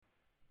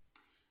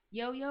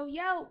Yo, yo,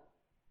 yo.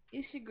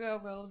 It's your girl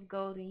Rose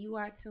Gold, and you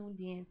are tuned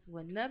in to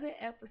another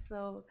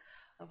episode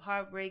of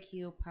Heartbreak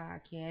Hill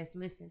Podcast.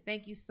 Listen,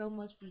 thank you so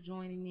much for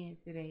joining in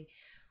today.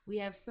 We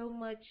have so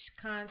much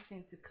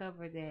content to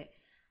cover that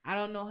I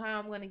don't know how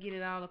I'm going to get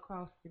it all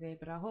across today,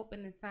 but I hope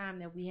in the time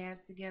that we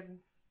have together,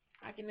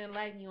 I can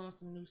enlighten you on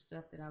some new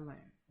stuff that I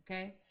learned.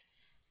 Okay?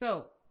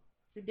 So,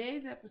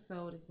 today's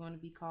episode is going to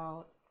be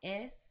called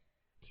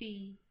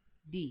STD.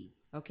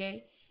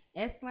 Okay?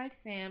 S like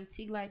Sam,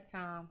 T like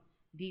Tom,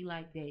 D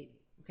like David.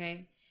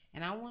 Okay?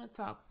 And I want to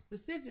talk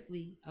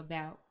specifically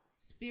about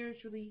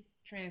spiritually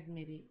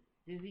transmitted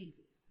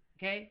diseases.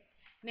 Okay?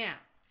 Now,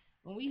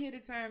 when we hear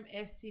the term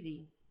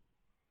STD,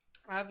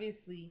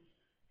 obviously,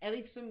 at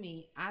least for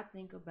me, I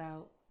think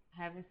about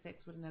having sex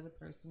with another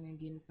person and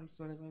getting some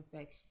sort of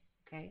infection.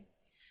 Okay?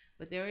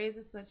 But there is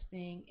a such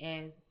thing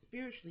as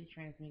spiritually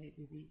transmitted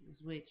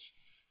diseases, which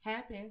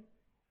happen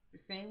the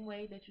same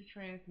way that you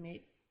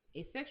transmit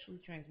a sexually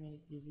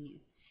transmitted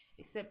disease.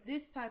 Except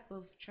this type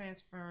of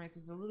transference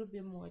is a little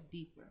bit more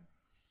deeper.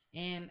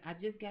 And I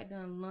just got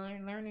done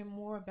learning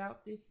more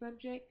about this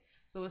subject,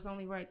 so it's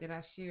only right that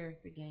I share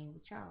the game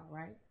with y'all,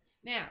 right?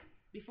 Now,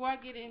 before I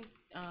get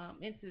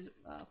into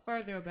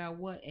further about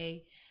what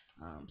a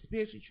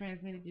spiritually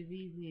transmitted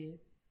disease is,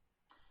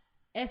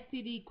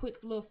 STD, quick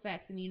little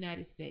facts in the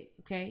United States,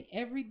 okay?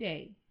 Every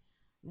day,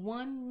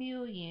 1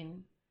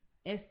 million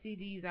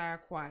STDs are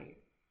acquired,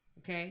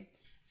 okay?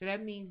 So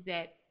that means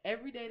that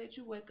every day that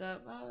you wake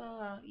up,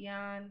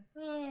 yawn,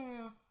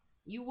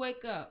 you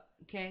wake up,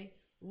 okay?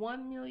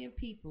 1 million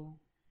people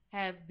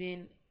have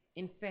been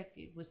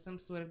infected with some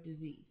sort of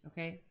disease,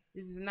 okay?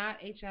 This is not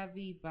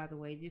HIV, by the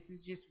way. This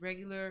is just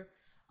regular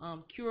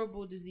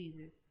curable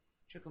diseases.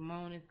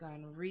 Trichomonas,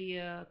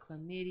 gonorrhea,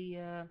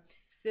 chlamydia,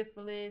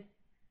 syphilis,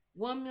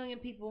 1 million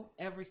people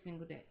every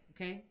single day.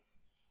 Okay?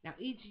 Now,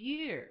 each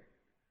year,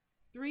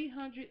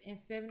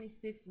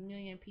 376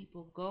 million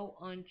people go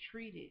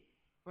untreated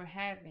for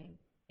having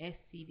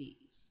STDs.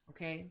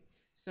 Okay?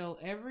 So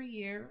every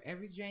year,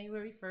 every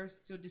January 1st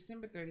till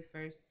December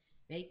 31st,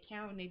 they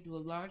count and they do a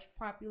large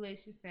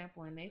population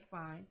sample and they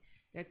find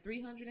that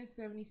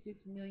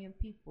 376 million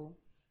people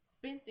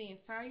spent the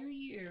entire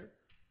year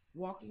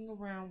walking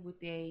around with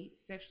a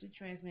sexually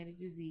transmitted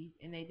disease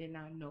and they did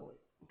not know it.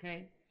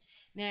 Okay?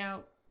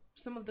 Now,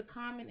 some of the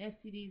common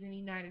STDs in the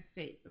United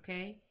States,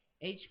 okay?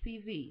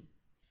 HPV,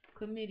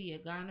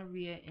 chlamydia,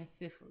 gonorrhea, and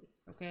syphilis,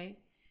 okay?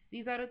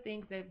 These are the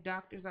things that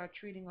doctors are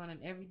treating on an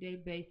everyday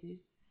basis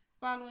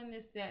following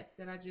the stats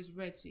that I just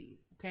read to you,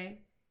 okay?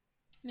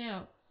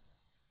 Now,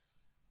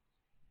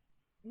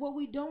 what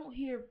we don't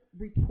hear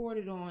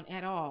reported on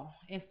at all,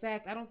 in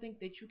fact, I don't think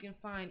that you can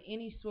find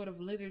any sort of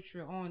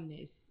literature on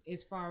this as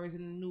far as in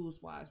the news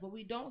wise. What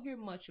we don't hear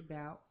much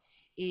about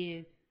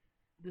is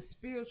the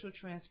spiritual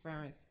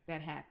transference that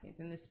happens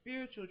and the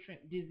spiritual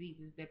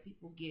diseases that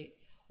people get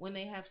when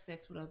they have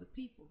sex with other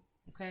people.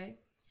 Okay?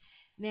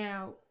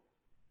 Now,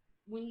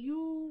 when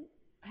you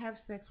have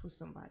sex with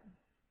somebody,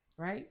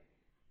 right,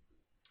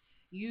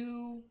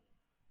 you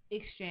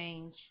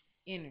exchange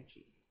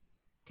energy.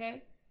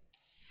 Okay?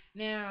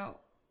 Now,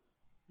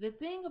 the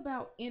thing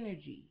about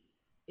energy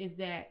is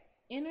that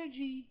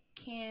energy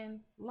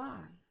can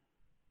lie.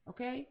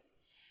 Okay?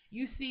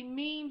 You see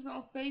memes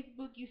on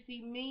Facebook, you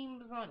see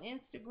memes on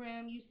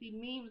Instagram, you see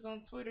memes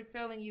on Twitter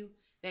telling you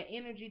that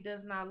energy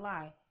does not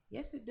lie.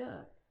 Yes, it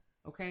does.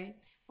 Okay?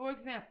 For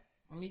example,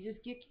 let me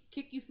just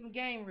kick you some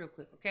game real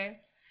quick,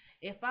 okay?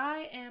 If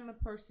I am a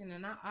person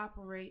and I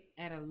operate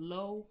at a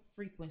low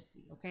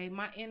frequency, okay,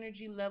 my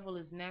energy level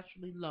is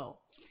naturally low.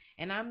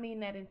 And I mean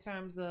that in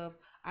terms of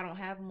I don't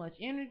have much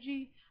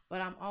energy,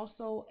 but I'm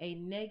also a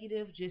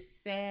negative, just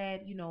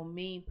sad,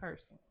 mean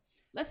person.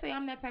 Let's say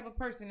I'm that type of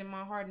person in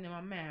my heart and in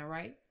my mind,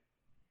 right?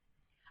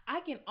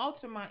 I can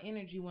alter my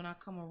energy when I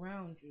come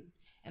around you,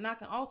 and I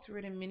can alter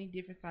it in many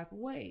different type of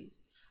ways.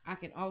 I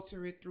can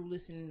alter it through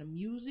listening to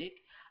music.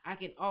 I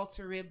can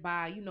alter it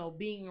by,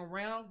 being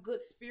around good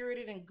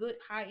spirited and good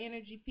high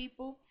energy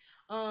people.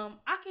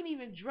 I can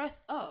even dress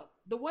up.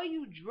 The way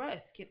you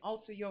dress can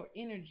alter your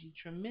energy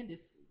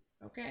tremendously.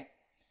 Okay?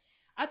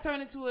 I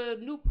turn into a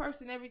new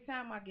person every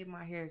time I get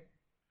my hair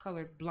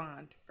colored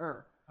blonde.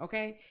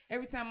 Okay?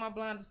 Every time my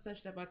blonde is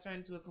touched up, I turn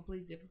into a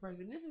completely different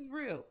person. This is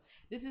real.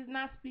 This is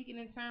not speaking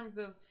in terms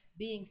of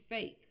being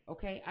fake.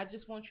 Okay? I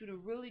just want you to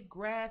really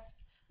grasp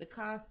the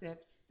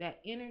concept that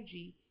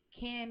energy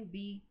can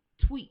be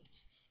tweaked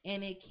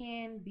and it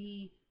can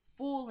be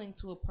fooling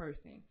to a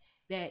person.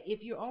 That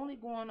if you're only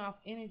going off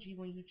energy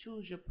when you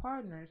choose your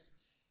partners,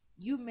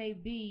 you may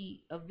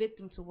be a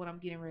victim to what I'm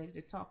getting ready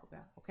to talk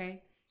about,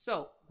 okay?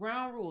 So,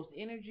 ground rules,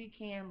 energy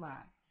can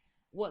lie.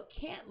 What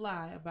can't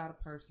lie about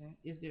a person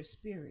is their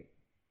spirit,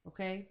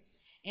 okay?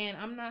 And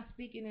I'm not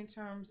speaking in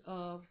terms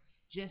of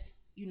just,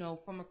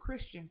 from a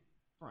Christian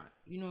front.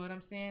 You know what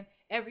I'm saying?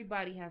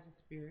 Everybody has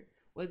a spirit,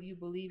 whether you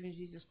believe in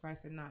Jesus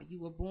Christ or not. You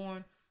were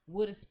born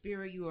with a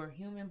spirit, you are a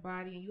human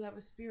body, and you have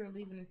a spirit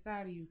living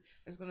inside of you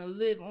that's going to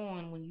live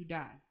on when you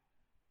die.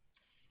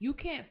 You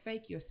can't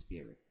fake your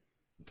spirit,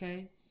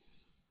 okay?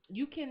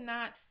 You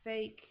cannot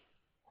fake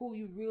who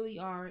you really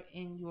are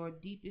in your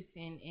deepest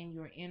in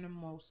your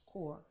innermost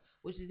core,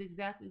 which is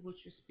exactly what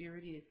your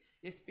spirit is.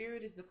 Your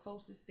spirit is the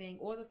closest thing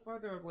or the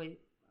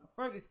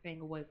furthest thing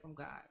away from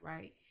God,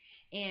 right?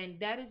 And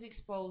that is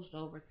exposed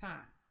over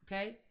time.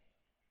 Okay?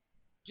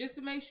 Just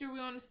to make sure we're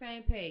on the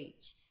same page.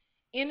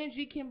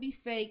 Energy can be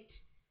faked,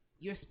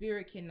 your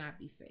spirit cannot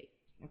be faked.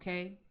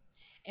 Okay?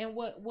 And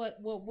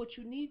what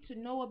you need to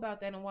know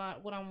about that, and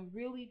what I'm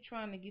really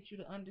trying to get you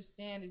to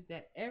understand, is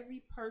that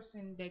every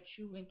person that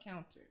you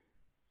encounter,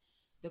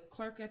 the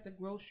clerk at the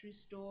grocery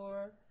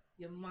store,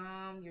 your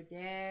mom, your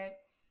dad,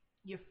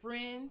 your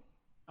friends,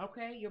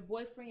 okay, your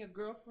boyfriend, your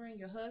girlfriend,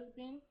 your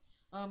husband,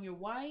 your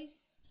wife,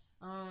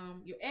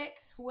 your ex,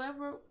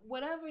 whoever,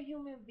 whatever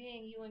human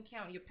being you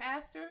encounter, your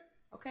pastor,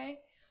 okay,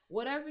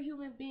 whatever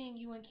human being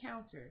you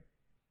encounter,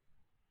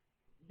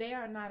 they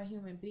are not a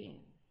human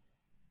being.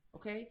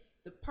 Okay?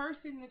 The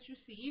person that you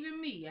see,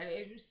 even me,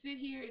 as you sit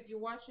here, if you're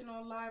watching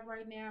on live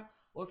right now,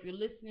 or if you're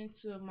listening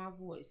to my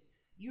voice,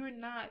 you're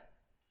not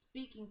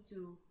speaking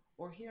to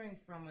or hearing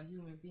from a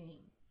human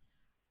being.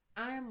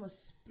 I am a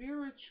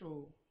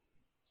spiritual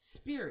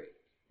spirit.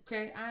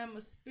 Okay? I am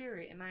a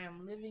spirit and I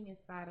am living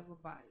inside of a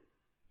body.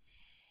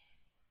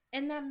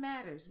 And that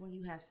matters when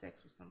you have sex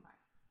with somebody.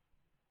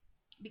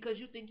 Because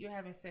you think you're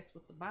having sex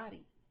with the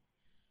body.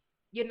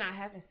 You're not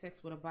having sex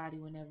with a body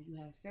whenever you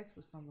have sex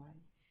with somebody.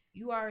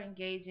 You are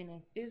engaging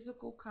in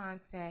physical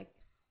contact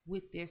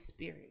with their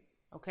spirit.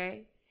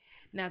 Okay?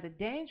 Now the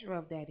danger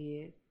of that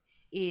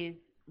is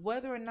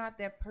whether or not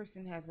that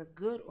person has a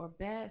good or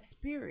bad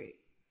spirit.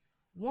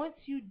 Once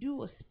you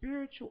do a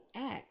spiritual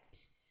act,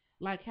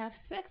 like have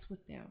sex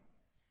with them,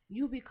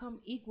 you become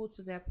equal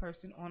to that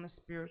person on a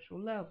spiritual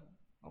level.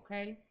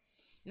 Okay?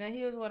 Now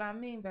here's what I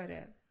mean by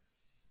that.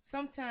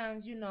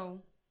 Sometimes,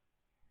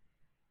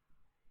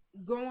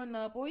 growing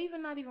up, or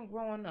even not even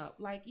growing up,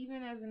 like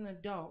even as an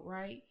adult,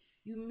 right?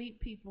 You meet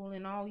people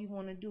and all you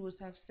want to do is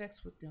have sex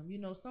with them.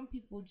 Some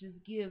people just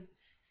give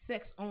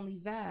sex only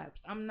vibes.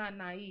 I'm not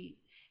naive,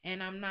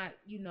 and I'm not,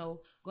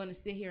 going to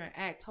sit here and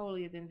act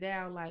holier than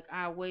thou like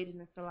I waited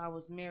until I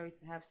was married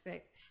to have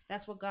sex.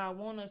 That's what God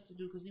wants us to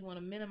do because He want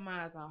to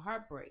minimize our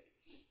heartbreak.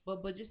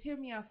 But just hear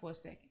me out for a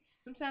second.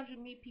 Sometimes you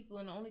meet people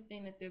and the only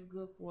thing that they're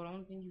good for, the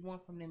only thing you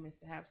want from them is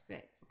to have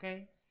sex,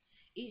 okay?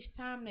 Each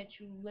time that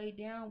you lay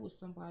down with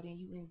somebody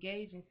and you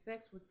engage in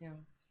sex with them,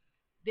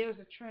 there's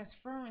a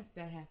transference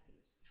that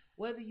happens,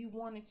 whether you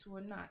want it to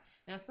or not.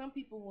 Now, some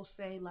people will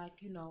say, like,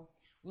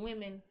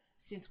 women,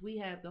 since we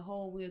have the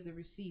whole, we're the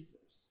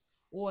receivers,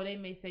 or they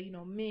may say,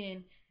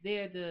 men,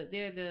 they're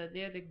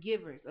the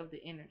givers of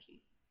the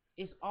energy.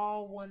 It's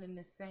all one and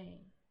the same,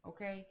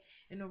 okay?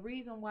 And the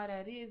reason why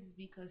that is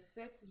because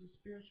sex is a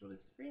spiritual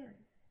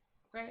experience,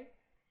 okay?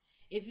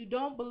 If you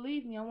don't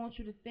believe me, I want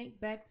you to think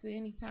back to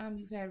any time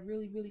you've had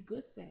really, really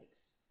good sex.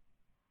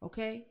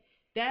 Okay?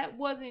 That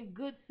wasn't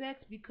good sex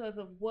because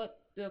of what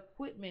the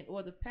equipment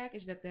or the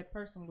package that that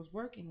person was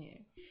working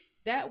in.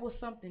 That was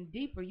something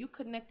deeper. You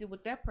connected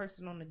with that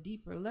person on a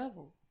deeper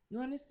level.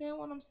 You understand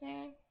what I'm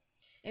saying?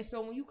 And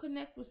so when you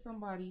connect with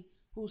somebody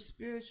who's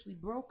spiritually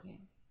broken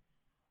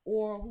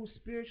or who's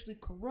spiritually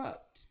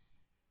corrupt,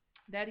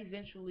 that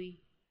eventually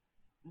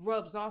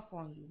rubs off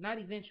on you. Not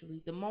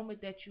eventually. The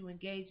moment that you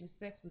engage in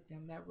sex with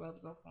them, that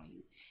rubs off on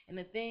you. And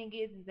the thing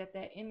is that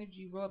that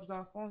energy rubs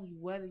off on you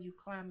whether you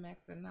climax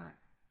or not.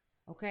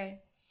 Okay?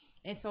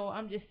 And so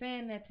I'm just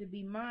saying that to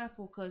be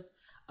mindful because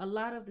a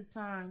lot of the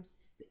times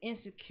the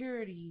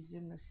insecurities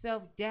and the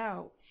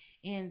self-doubt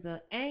and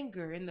the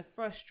anger and the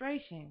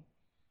frustration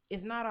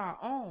is not our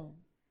own.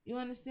 You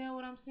understand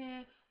what I'm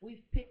saying?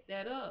 We've picked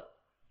that up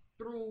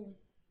through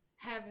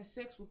having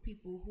sex with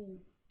people who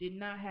did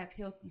not have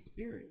healthy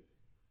spirits.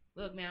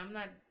 Look, man, I'm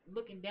not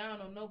looking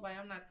down on nobody.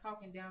 I'm not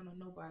talking down on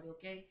nobody,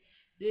 okay?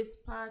 This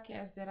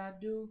podcast that I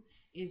do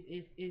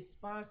is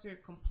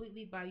sponsored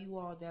completely by you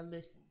all that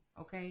listen,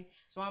 okay?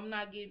 So I'm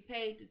not getting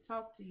paid to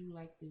talk to you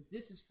like this.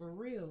 This is for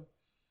real.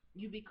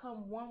 You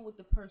become one with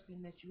the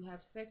person that you have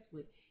sex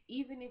with.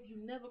 Even if you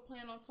never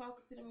plan on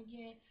talking to them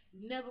again,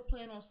 you never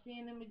plan on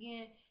seeing them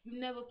again, you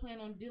never plan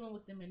on dealing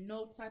with them in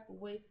no type of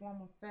way, form,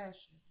 or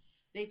fashion.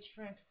 They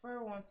transfer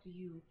onto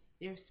you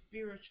their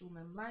spiritual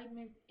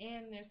enlightenment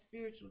and their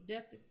spiritual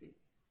deficits.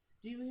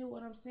 Do you hear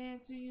what I'm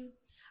saying to you?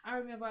 I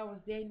remember I was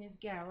dating this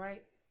guy,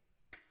 right?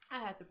 I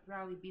had to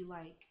probably be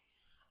like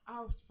I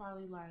was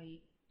probably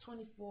like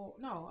 24.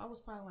 No, I was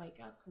probably like,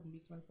 I couldn't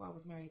be 24. I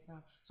was married at the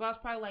time. So I was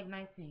probably like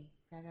 19.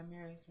 I got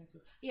married at 22.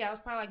 Yeah, I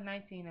was probably like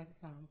 19 at the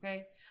time,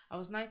 okay? I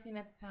was 19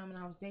 at the time and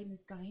I was dating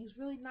this guy. He was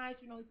really nice.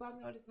 He bought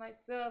me all this nice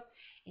stuff.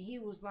 And he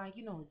was like,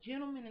 a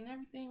gentleman and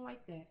everything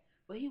like that.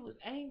 But he was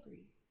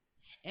angry.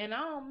 And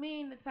I don't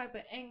mean the type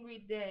of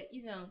angry that,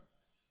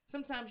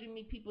 sometimes you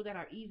meet people that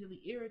are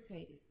easily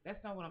irritated.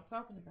 That's not what I'm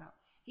talking about.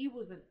 He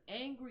was an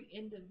angry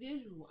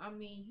individual. I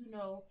mean,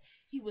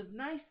 he was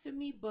nice to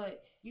me,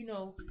 but the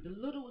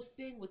littlest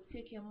thing would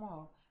tick him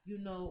off.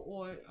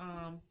 Or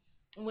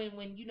when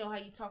how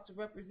you talk to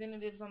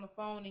representatives on the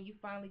phone and you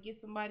finally get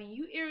somebody and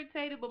you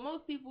irritated, but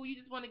most people you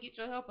just want to get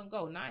your help and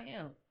go, not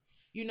him.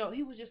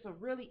 He was just a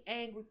really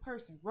angry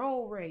person,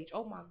 road rage.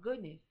 Oh my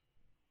goodness.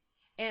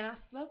 And I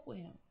slept with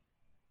him.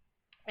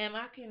 And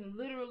I can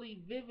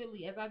literally,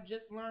 vividly, as I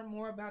just learned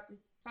more about this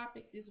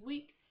topic this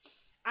week,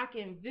 I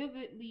can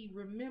vividly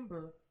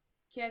remember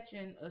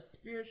catching a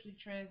spiritually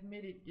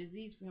transmitted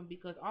disease from him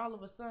because all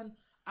of a sudden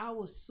I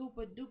was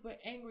super duper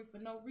angry for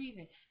no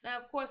reason. Now,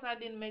 of course, I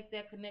didn't make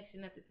that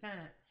connection at the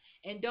time.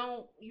 And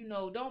don't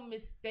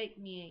mistake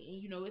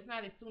me. And it's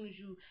not as soon as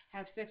you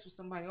have sex with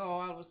somebody, oh,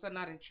 all of a sudden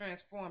I done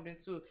transformed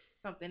into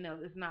something else.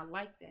 It's not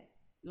like that.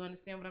 You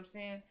understand what I'm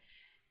saying?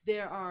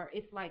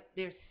 It's like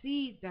there's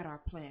seeds that are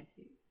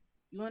planted.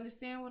 You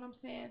understand what I'm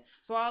saying?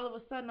 So all of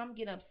a sudden I'm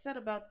getting upset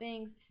about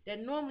things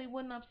that normally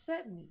wouldn't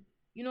upset me.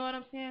 You know what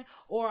I'm saying?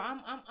 Or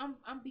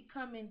I'm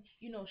becoming,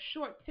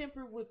 short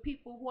tempered with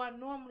people who I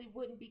normally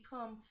wouldn't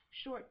become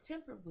short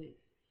tempered with.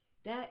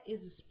 That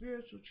is a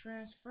spiritual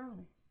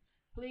transference.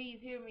 Please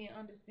hear me and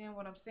understand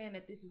what I'm saying,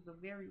 that this is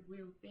a very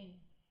real thing.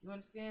 You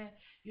understand?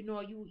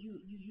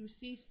 You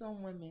see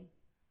some women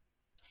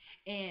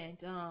and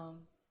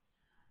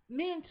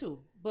men too,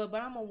 but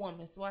I'm a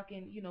woman, so I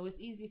can, it's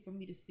easy for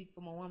me to speak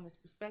from a woman's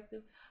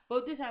perspective.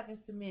 But this happens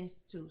to men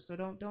too, so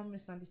don't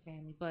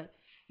misunderstand me. But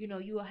you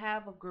will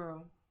have a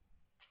girl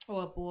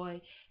or a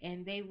boy,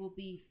 and they will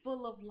be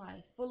full of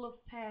life, full of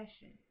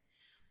passion,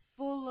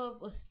 full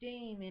of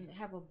esteem, and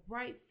have a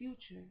bright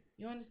future.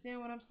 You understand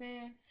what I'm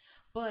saying?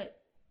 But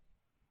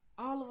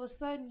all of a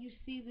sudden you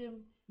see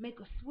them make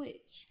a switch.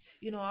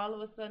 All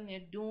of a sudden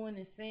they're doing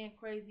and saying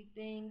crazy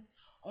things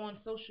on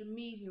social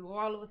media, or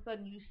all of a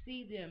sudden you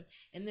see them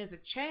and there's a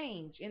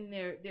change in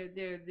their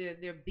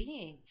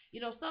being.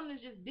 Something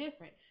is just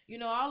different.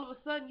 All of a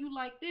sudden you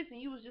like this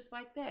and you was just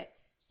like that.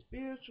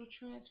 Spiritual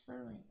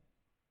transference.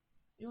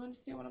 You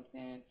understand what I'm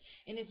saying?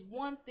 And it's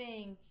one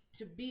thing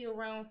to be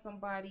around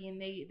somebody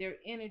and their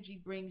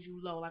energy brings you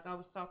low, like I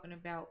was talking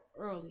about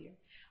earlier.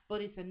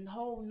 But it's a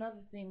whole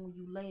nother thing when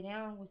you lay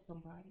down with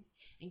somebody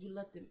and you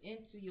let them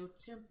into your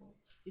temple.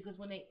 Because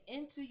when they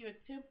enter your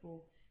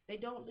temple, they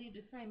don't leave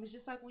the same. It's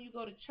just like when you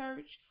go to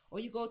church or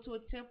you go to a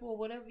temple or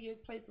whatever your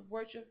place of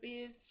worship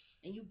is,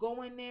 and you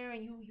go in there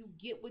and you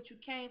get what you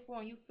came for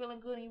and you feeling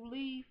good and you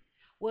leave.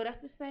 Well,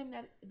 that's the same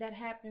that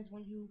happens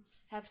when you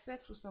have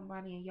sex with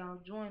somebody and y'all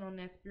join on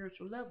that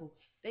spiritual level.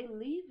 They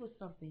leave with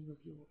something of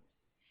yours.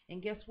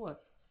 And guess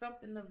what?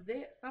 Something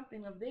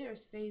of theirs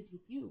stays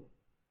with you.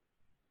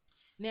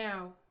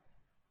 Now,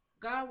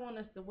 God wants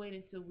us to wait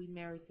until we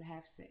marry to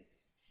have sex.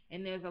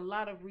 And there's a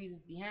lot of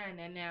reasons behind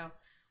that. Now,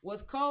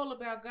 what's cool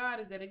about God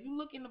is that if you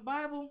look in the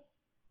Bible,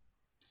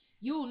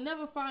 you will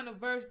never find a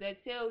verse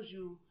that tells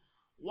you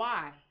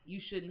why you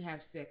shouldn't have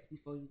sex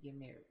before you get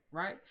married,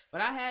 right? But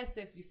I had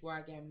sex before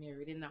I got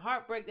married, and the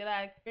heartbreak that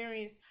I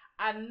experienced,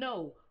 I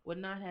know would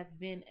not have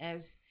been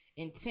as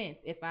intense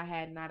if I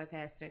had not have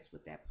had sex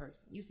with that person.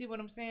 You see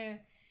what I'm saying?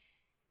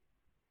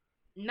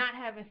 Not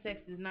having sex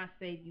does not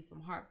save you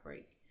from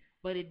heartbreak,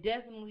 but it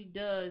definitely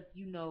does,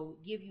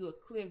 give you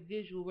a clear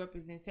visual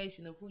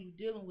representation of who you're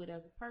dealing with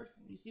as a person.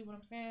 You see what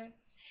I'm saying?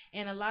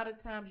 And a lot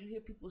of times you hear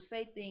people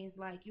say things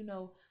like,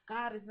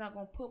 God is not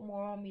going to put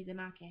more on me than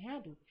I can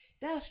handle.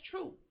 That's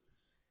true.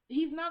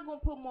 He's not going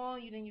to put more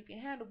on you than you can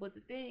handle. But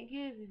the thing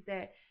is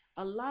that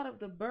a lot of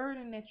the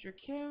burden that you're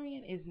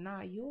carrying is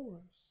not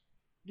yours.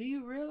 Do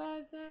you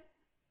realize that?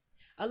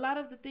 A lot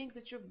of the things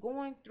that you're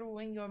going through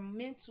in your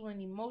mental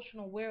and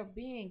emotional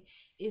well-being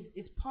is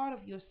part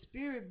of your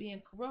spirit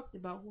being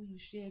corrupted by who you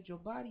shared your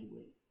body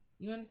with.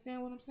 You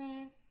understand what I'm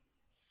saying?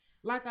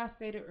 Like I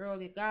stated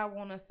earlier, God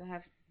wants us to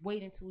have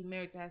wait until we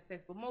married to have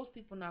sex, but most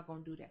people not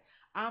gonna do that.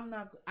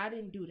 I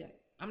didn't do that.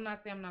 I'm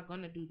not saying I'm not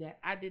gonna do that.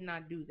 I did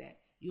not do that.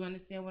 You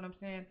understand what I'm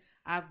saying?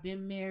 I've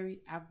been married,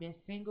 I've been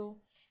single,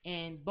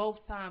 and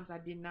both times I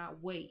did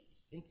not wait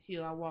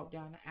until I walked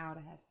down the aisle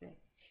to have sex.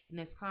 And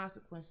there's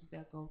consequences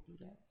that go through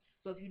that.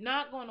 So if you're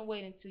not gonna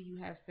wait until you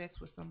have sex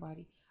with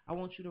somebody, I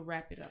want you to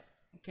wrap it up.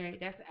 Okay?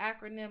 That's the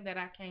acronym that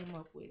I came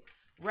up with.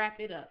 Wrap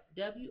it up.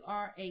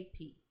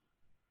 WRAP.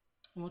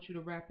 I want you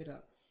to wrap it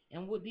up.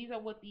 And these are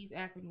what these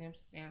acronyms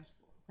stand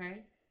for,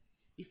 okay?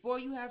 Before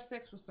you have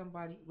sex with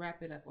somebody,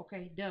 wrap it up.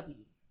 Okay, W.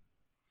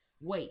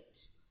 Wait.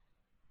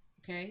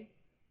 Okay?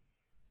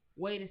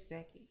 Wait a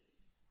second.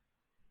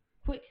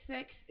 Quick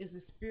sex is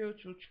a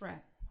spiritual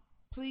trap.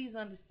 Please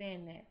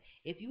understand that.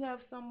 If you have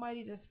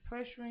somebody that's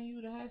pressuring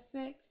you to have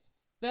sex,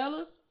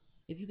 fellas,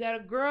 if you got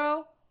a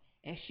girl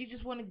and she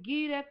just want to give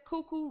you that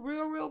cuckoo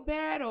real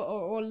bad,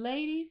 or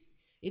ladies,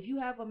 if you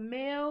have a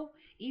male,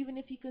 even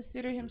if he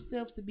consider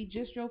himself to be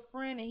just your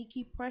friend and he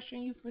keep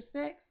pressuring you for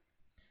sex,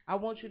 I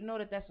want you to know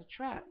that that's a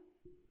trap.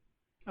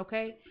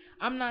 Okay?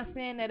 I'm not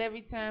saying that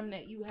every time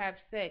that you have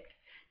sex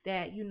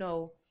that,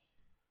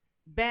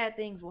 bad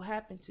things will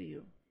happen to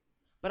you.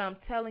 But I'm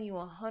telling you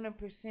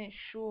 100%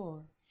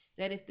 sure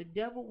that if the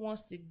devil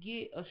wants to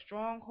get a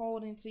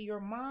stronghold into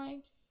your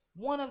mind,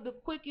 one of the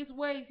quickest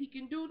ways he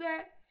can do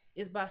that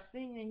is by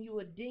sending you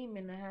a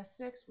demon to have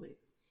sex with.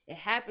 It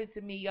happened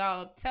to me,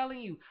 y'all. I'm telling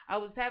you, I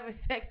was having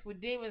sex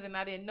with demons and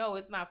I didn't know.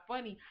 It's not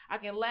funny. I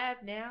can laugh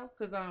now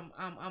because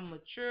I'm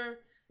mature.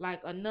 like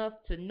enough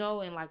to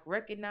know and like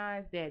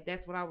recognize that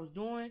that's what I was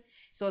doing.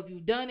 So if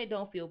you've done it,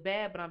 don't feel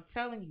bad. But I'm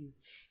telling you,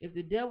 if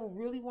the devil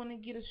really want to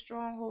get a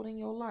stronghold in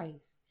your life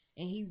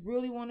and he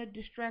really want to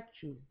distract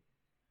you,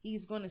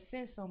 he's gonna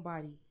send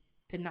somebody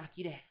to knock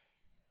you down,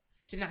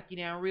 to knock you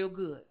down real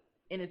good.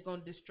 And it's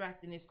gonna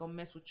distract and it's gonna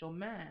mess with your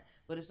mind.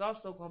 But it's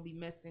also gonna be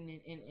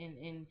messing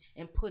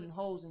and putting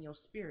holes in your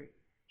spirit.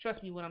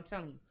 Trust me what I'm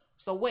telling you.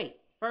 So wait.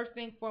 First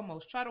thing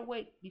foremost, try to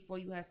wait before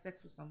you have sex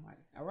with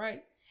somebody.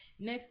 Alright?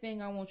 Next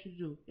thing I want you to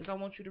do is I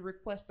want you to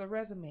request a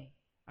resume.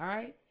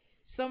 Alright?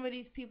 Some of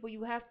these people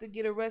you have to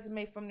get a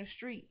resume from the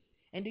streets.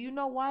 And do you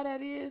know why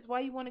that is?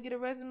 Why you want to get a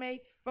resume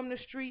from the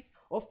streets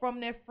or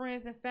from their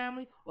friends and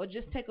family or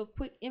just take a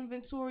quick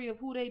inventory of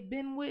who they've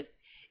been with?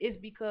 Is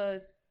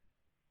because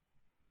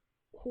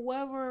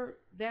whoever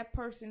that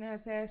person has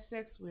had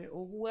sex with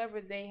or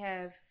whoever they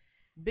have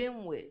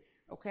been with,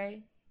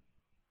 okay?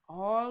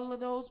 All of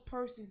those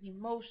person's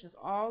emotions,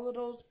 all of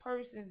those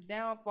person's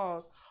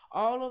downfalls,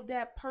 all of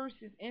that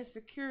person's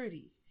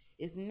insecurities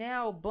is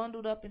now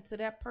bundled up into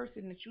that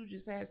person that you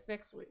just had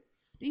sex with.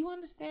 Do you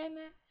understand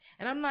that?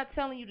 And I'm not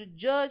telling you to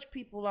judge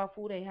people off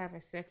who they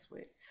having sex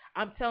with.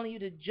 I'm telling you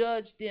to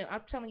judge them.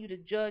 I'm telling you to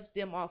judge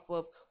them off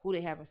of who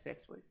they having sex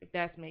with, if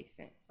that makes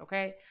sense.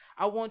 Okay?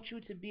 I want you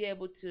to be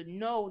able to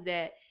know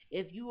that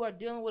if you are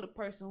dealing with a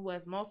person who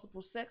has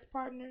multiple sex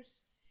partners,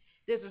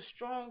 there's a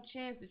strong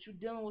chance that you're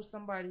dealing with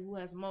somebody who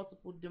has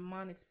multiple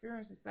demonic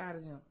spirits inside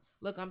of them.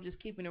 Look, I'm just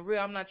keeping it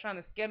real. I'm not trying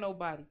to scare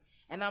nobody.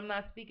 And I'm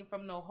not speaking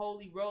from no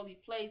holy roly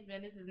place,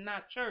 man. This is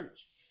not church.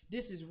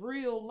 This is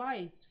real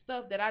life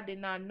stuff that I did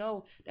not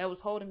know that was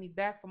holding me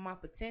back from my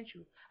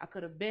potential. I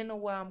could have been to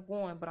where I'm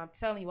going, but I'm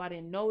telling you, I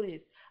didn't know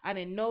this. I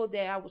didn't know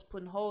that I was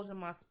putting holes in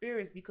my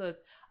spirits because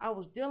I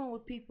was dealing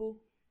with people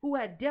who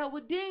had dealt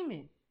with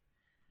demons.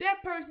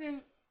 That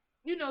person,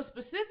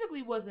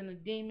 specifically wasn't a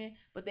demon,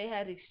 but they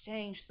had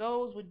exchanged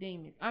souls with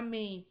demons. I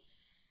mean,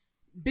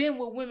 been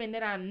with women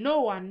that I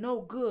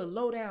know good,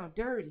 low down,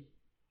 dirty.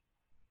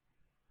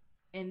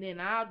 And then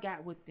I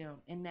got with them,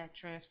 and that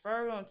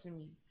transferred onto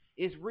me.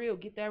 It's real.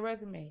 Get that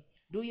resume.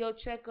 Do your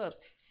checkups.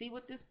 See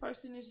what this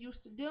person is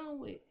used to dealing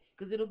with.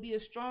 Because it'll be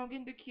a strong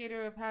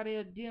indicator of how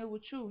they'll deal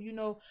with you.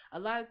 A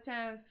lot of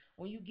times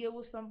when you get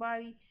with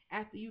somebody,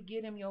 after you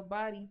get them your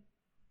body,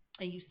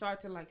 and you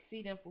start to like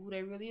see them for who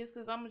they really is.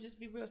 Because I'm gonna just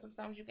be real.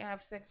 Sometimes you can have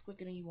sex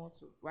quicker than you want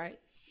to, right?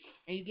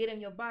 And you get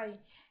in your body,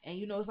 and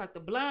it's like the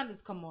blinders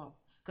come off.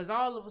 Because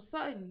all of a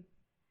sudden,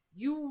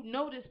 you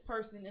know this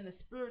person in a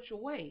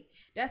spiritual way.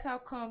 That's how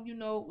come,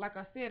 like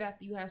I said,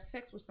 after you have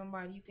sex with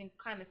somebody, you can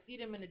kind of see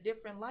them in a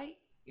different light.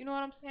 You know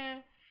what I'm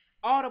saying?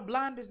 All the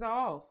blinders are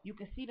off. You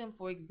can see them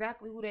for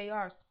exactly who they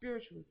are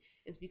spiritually.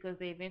 It's because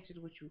they've entered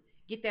with you.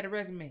 Get that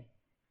resume.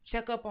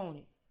 Check up on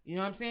it. You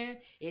know what I'm saying?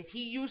 If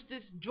he used to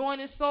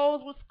joining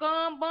souls with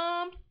scum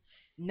bums,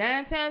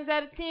 9 times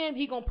out of 10,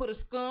 he gonna put a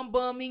scum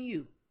bum in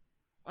you.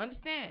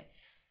 Understand?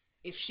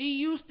 If she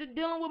used to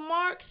dealing with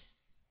marks,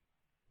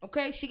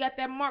 okay, she got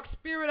that mark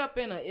spirit up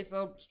in her. It's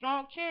a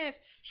strong chance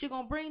she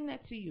gonna bring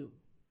that to you.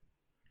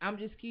 I'm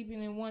just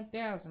keeping it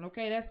 1,000.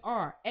 Okay, that's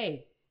R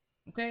A.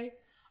 Okay,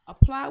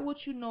 apply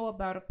what you know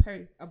about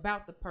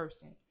about the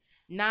person,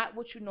 not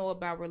what you know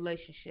about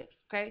relationships.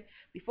 Okay,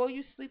 before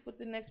you sleep with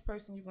the next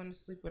person you're gonna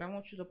sleep with, I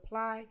want you to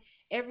apply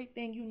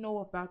everything you know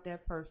about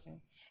that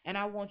person, and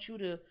I want you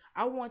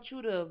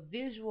to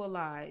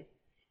visualize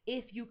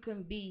if you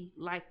can be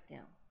like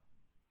them.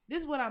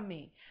 This is what I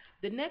mean.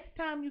 The next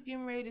time you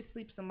getting ready to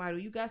sleep somebody, or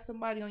you got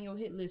somebody on your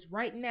hit list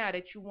right now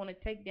that you want to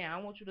take down,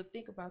 I want you to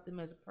think about them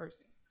as a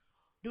person.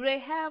 Do they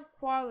have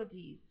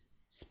qualities,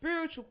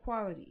 spiritual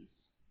qualities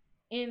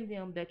in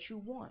them that you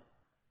want?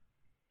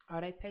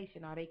 Are they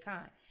patient? Are they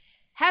kind?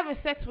 Having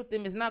sex with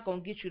them is not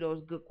going to get you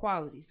those good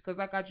qualities because,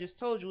 like I just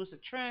told you, it's a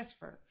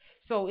transfer.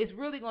 So it's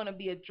really going to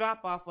be a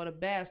drop off of the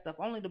bad stuff.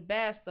 Only the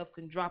bad stuff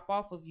can drop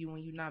off of you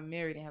when you're not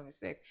married and having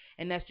sex,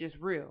 and that's just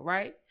real,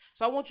 right?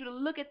 So I want you to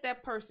look at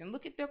that person,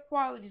 look at their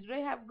qualities. Do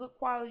they have good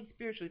qualities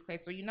spiritually?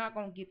 Okay, so you're not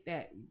going to get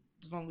that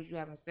as long as you're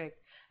having sex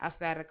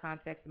outside of the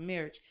context of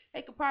marriage.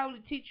 They could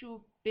probably teach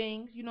you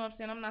things, you know what I'm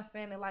saying? I'm not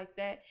saying it like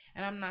that,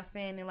 and I'm not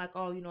saying it like,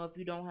 oh, if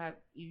you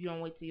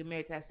don't wait till you're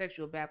married to have sex,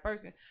 you're a bad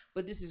person.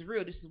 But this is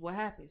real. This is what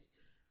happens.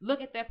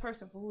 Look at that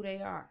person for who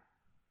they are.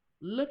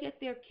 Look at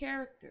their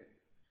character.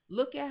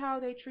 Look at how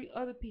they treat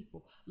other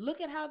people. Look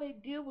at how they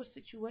deal with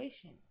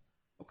situations.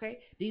 Okay,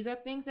 these are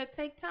things that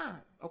take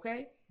time.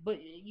 Okay, but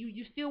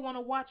you still want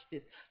to watch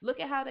this. Look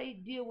at how they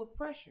deal with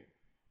pressure.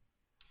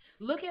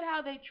 Look at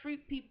how they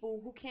treat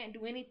people who can't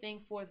do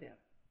anything for them.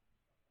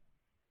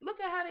 Look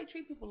at how they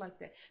treat people like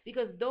that.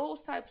 Because those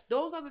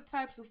are the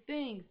types of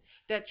things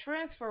that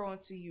transfer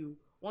onto you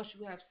once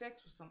you have sex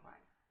with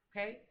somebody.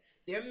 Okay?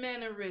 Their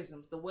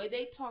mannerisms, the way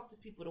they talk to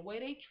people, the way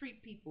they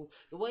treat people,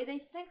 the way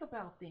they think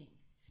about things.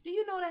 Do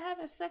you know that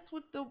having sex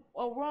with a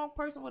wrong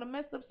person with a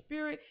messed up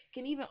spirit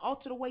can even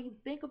alter the way you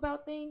think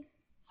about things?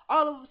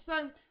 All of a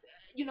sudden,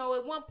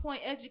 at one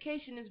point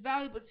education is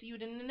valuable to you,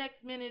 then the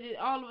next minute,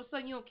 all of a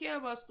sudden, you don't care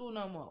about school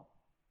no more.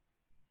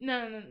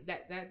 No, no, no,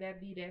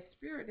 that be that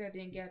spirit that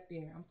didn't get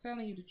there. I'm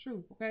telling you the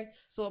truth, okay?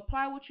 So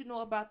apply what you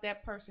know about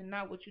that person,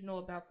 not what you know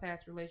about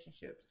past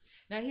relationships.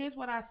 Now, here's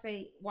what I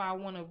say. Why I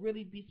want to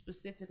really be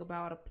specific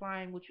about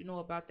applying what you know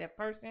about that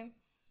person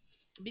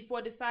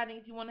before deciding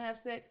if you want to have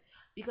sex,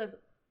 because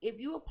if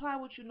you apply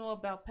what you know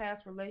about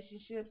past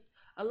relationships,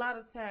 a lot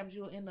of times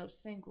you'll end up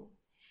single.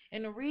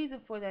 And the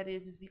reason for that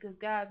is because,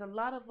 guys, a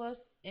lot of us,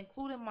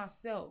 including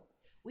myself,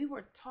 we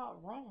were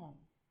taught wrong.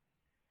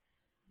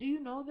 Do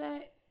you know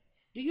that?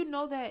 Do you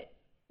know that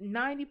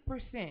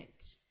 90%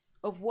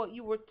 of what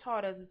you were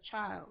taught as a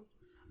child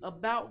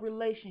about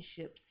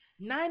relationships,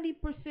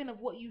 90% of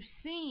what you've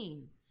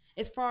seen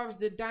as far as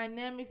the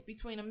dynamics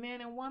between a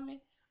man and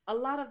woman, a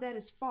lot of that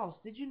is false.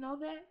 Did you know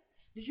that?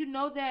 Did you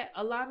know that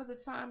a lot of the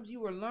times you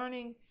were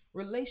learning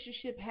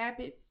relationship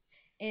habits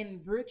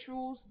and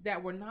rituals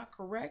that were not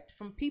correct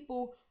from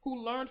people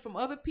who learned from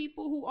other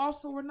people who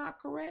also were not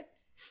correct?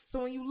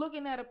 So when you're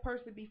looking at a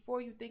person,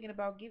 before you thinking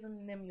about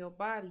giving them your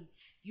body,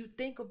 you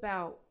think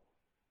about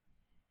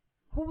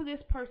who this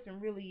person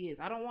really is.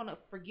 I don't want to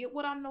forget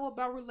what I know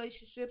about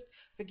relationships,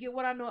 forget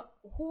what I know.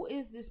 Who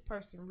is this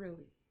person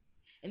really?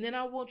 And then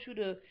I want you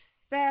to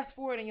fast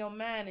forward in your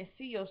mind and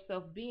see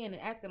yourself being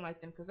and acting like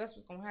them, because that's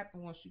what's going to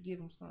happen once you give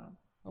them some.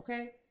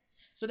 Okay?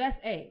 So that's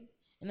A.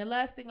 And the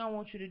last thing I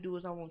want you to do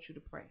is I want you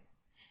to pray.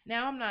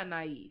 Now, I'm not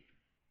naive.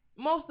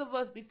 Most of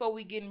us, before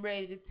we getting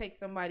ready to take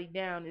somebody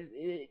down,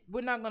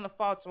 we're not going to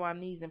fall to our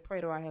knees and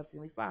pray to our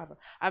Heavenly Father.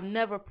 I've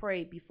never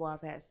prayed before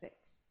I've had sex.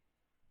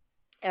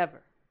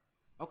 Ever.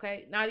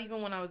 Okay? Not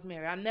even when I was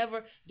married. I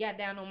never got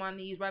down on my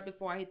knees right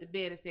before I hit the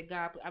bed and said,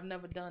 God, I've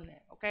never done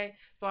that. Okay?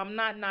 So I'm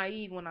not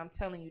naive when I'm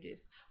telling you this.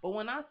 But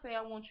when I say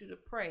I want you to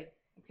pray,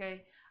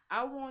 okay,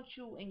 I want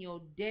you in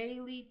your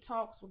daily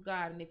talks with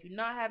God. And if you're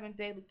not having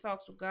daily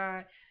talks with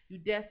God, you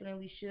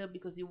definitely should,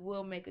 because it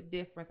will make a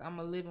difference. I'm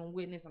a living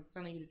witness. I'm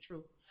telling you the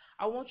truth.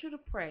 I want you to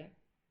pray,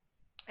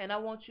 and I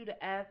want you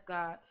to ask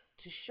God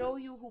to show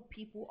you who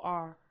people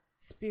are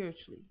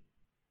spiritually.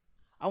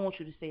 I want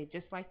you to say it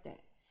just like that.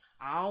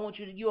 I don't want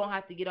you to, you don't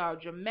have to get all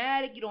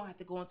dramatic. You don't have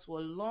to go into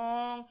a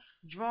long,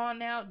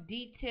 drawn out,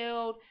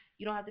 detailed.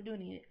 You don't have to do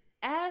anything.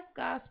 Ask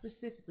God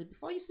specifically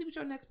before you sleep with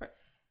your next person.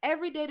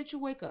 Every day that you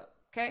wake up,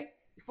 okay?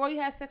 Before you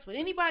have sex with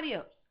anybody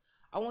else,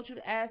 I want you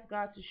to ask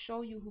God to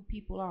show you who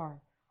people are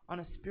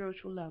on a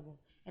spiritual level.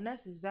 And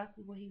that's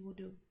exactly what He will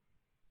do,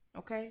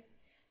 okay?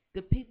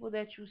 The people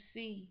that you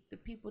see, the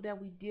people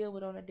that we deal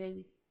with on a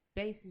daily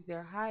basis,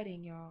 they're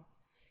hiding, y'all.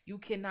 You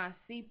cannot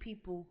see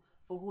people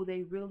for who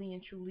they really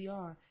and truly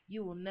are.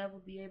 You will never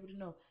be able to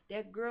know.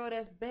 That girl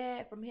that's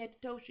bad from head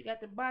to toe, she got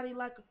the body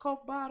like a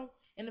Coke bottle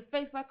and the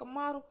face like a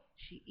model.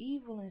 She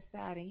evil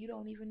inside and you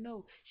don't even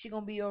know. She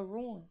gonna be your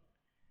ruin.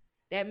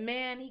 That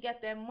man, he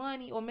got that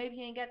money, or maybe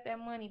he ain't got that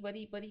money, but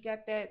he got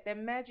that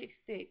magic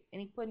stick, and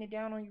he putting it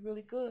down on you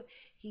really good.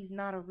 He's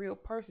not a real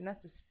person.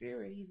 That's a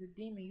spirit. He's a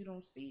demon. You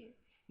don't see it.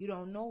 You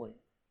don't know it,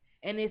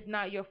 and it's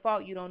not your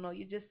fault. You don't know.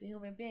 You're just a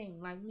human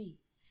being like me.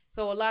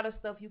 So a lot of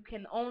stuff you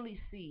can only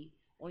see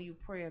when you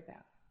pray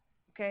about.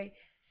 Okay?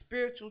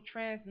 Spiritual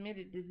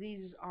transmitted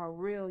diseases are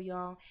real,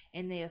 y'all,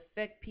 and they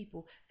affect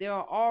people. There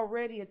are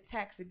already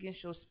attacks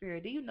against your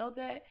spirit. Do you know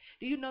that?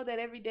 Do you know that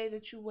every day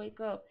that you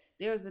wake up,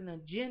 there's an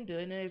agenda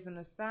and there's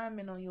an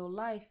assignment on your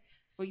life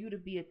for you to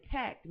be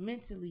attacked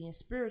mentally and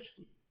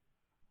spiritually?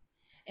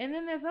 And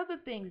then there's other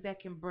things that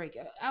can break.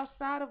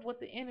 Outside of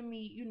what the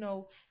enemy,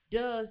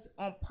 does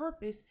on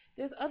purpose,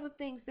 there's other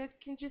things that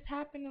can just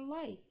happen in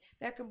life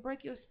that can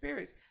break your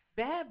spirits.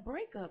 Bad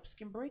breakups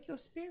can break your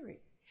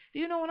spirit. Do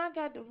you know when I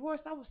got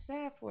divorced, I was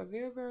sad for a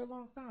very, very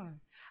long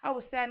time. I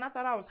was sad, and I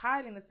thought I was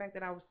hiding the fact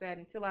that I was sad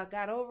until I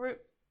got over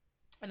it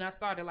and I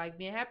started like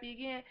being happy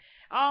again.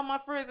 All my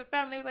friends and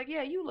family was like,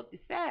 "Yeah, you looked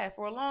sad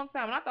for a long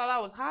time," and I thought I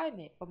was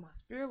hiding it, but my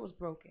spirit was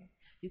broken.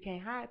 You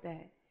can't hide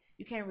that.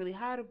 You can't really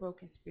hide a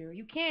broken spirit.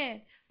 You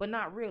can, but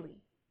not really.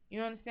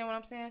 You understand what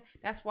I'm saying?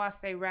 That's why I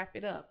say wrap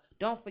it up.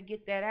 Don't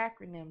forget that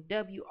acronym,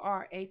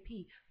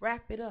 WRAP.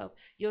 Wrap it up.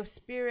 Your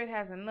spirit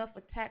has enough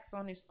attacks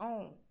on its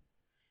own.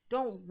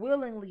 Don't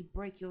willingly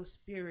break your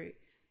spirit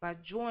by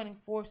joining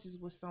forces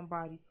with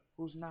somebody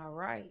who's not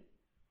right.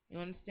 You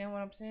understand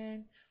what I'm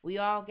saying? We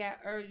all got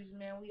urges,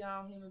 man. We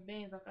all human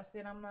beings. Like I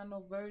said, I'm not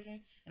no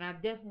virgin, and I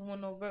definitely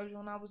wasn't no virgin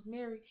when I was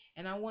married,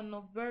 and I wasn't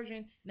no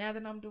virgin now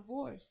that I'm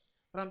divorced.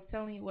 But I'm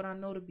telling you what I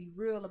know to be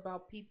real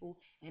about people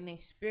and their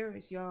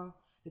spirits, y'all.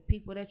 The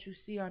people that you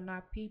see are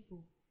not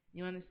people.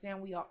 You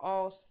understand? We are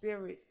all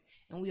spirits,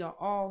 and we are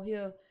all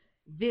here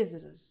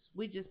visitors.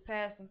 We just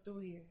passing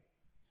through here.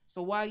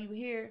 So while you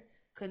here,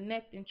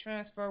 connect and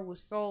transfer with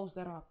souls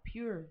that are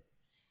pure,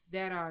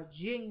 that are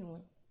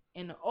genuine.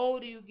 And the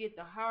older you get,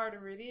 the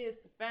harder it is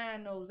to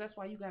find those. That's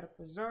why you got to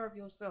preserve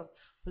yourself.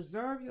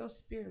 Preserve your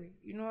spirit.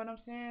 You know what I'm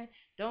saying?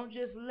 Don't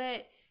just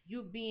let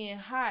you being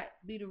hot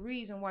be the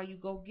reason why you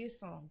go get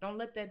some. Don't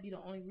let that be the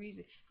only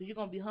reason, because you're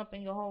going to be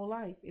humping your whole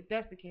life if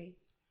that's the case.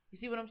 You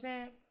see what I'm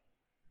saying?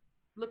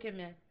 Look at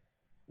me.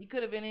 You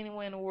could have been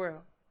anywhere in the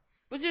world.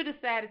 But you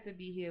decided to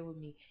be here with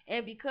me.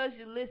 And because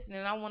you're listening,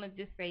 I want to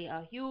just say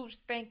a huge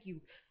thank you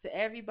to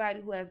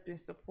everybody who has been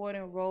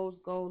supporting Rose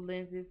Gold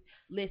Lenses.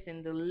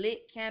 Listen, the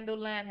lit candle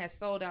line has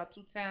sold out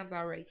 2 times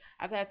already.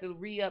 I've had to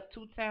re-up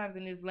 2 times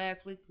in this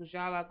last week because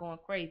y'all are going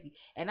crazy.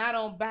 And I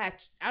don't buy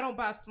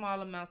small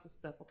amounts of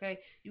stuff, okay?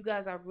 You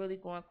guys are really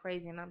going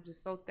crazy, and I'm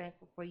just so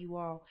thankful for you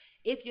all.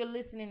 If you're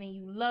listening and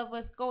you love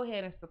us, go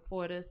ahead and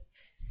support us.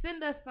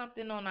 Send us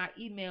something on our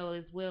email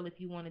as well if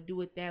you want to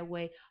do it that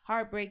way.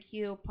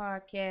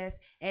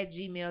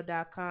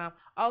 Heartbreakhillpodcast@gmail.com.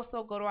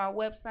 Also, go to our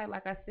website,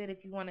 like I said,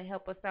 if you want to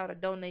help us out or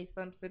donate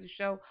something to the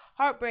show,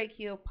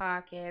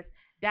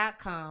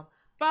 heartbreakhillpodcast.com.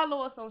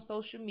 Follow us on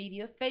social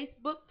media,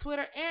 Facebook,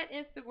 Twitter, and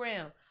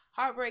Instagram.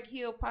 Heartbreak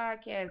Hill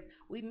Podcast.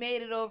 We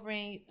made it over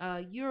in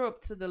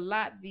Europe to the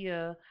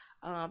Latvia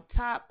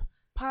top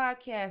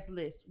podcast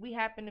list. We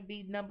happen to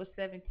be number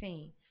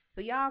 17.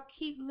 So y'all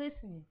keep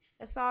listening.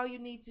 That's all you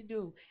need to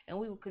do. And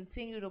we will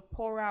continue to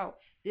pour out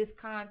this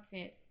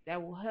content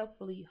that will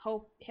hopefully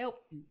help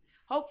you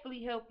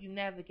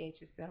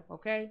navigate yourself,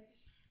 okay?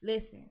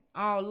 Listen,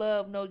 all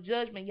love, no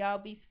judgment. Y'all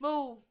be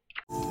smooth.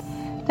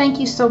 Thank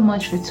you so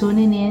much for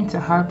tuning in to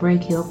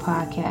Heartbreak Hill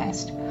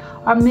Podcast.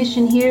 Our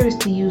mission here is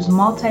to use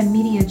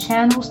multimedia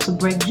channels to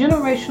break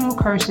generational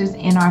curses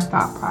in our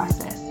thought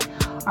process.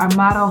 Our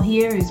motto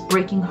here is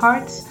breaking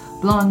hearts,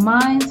 blowing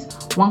minds,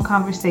 one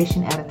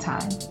conversation at a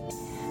time.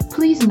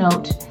 Please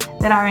note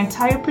that our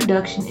entire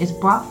production is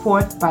brought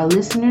forth by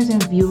listeners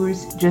and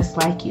viewers just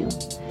like you.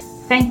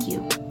 Thank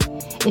you.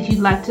 If you'd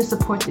like to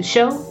support the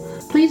show,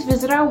 please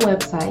visit our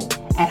website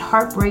at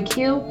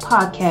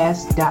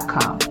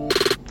heartbreakhillpodcast.com.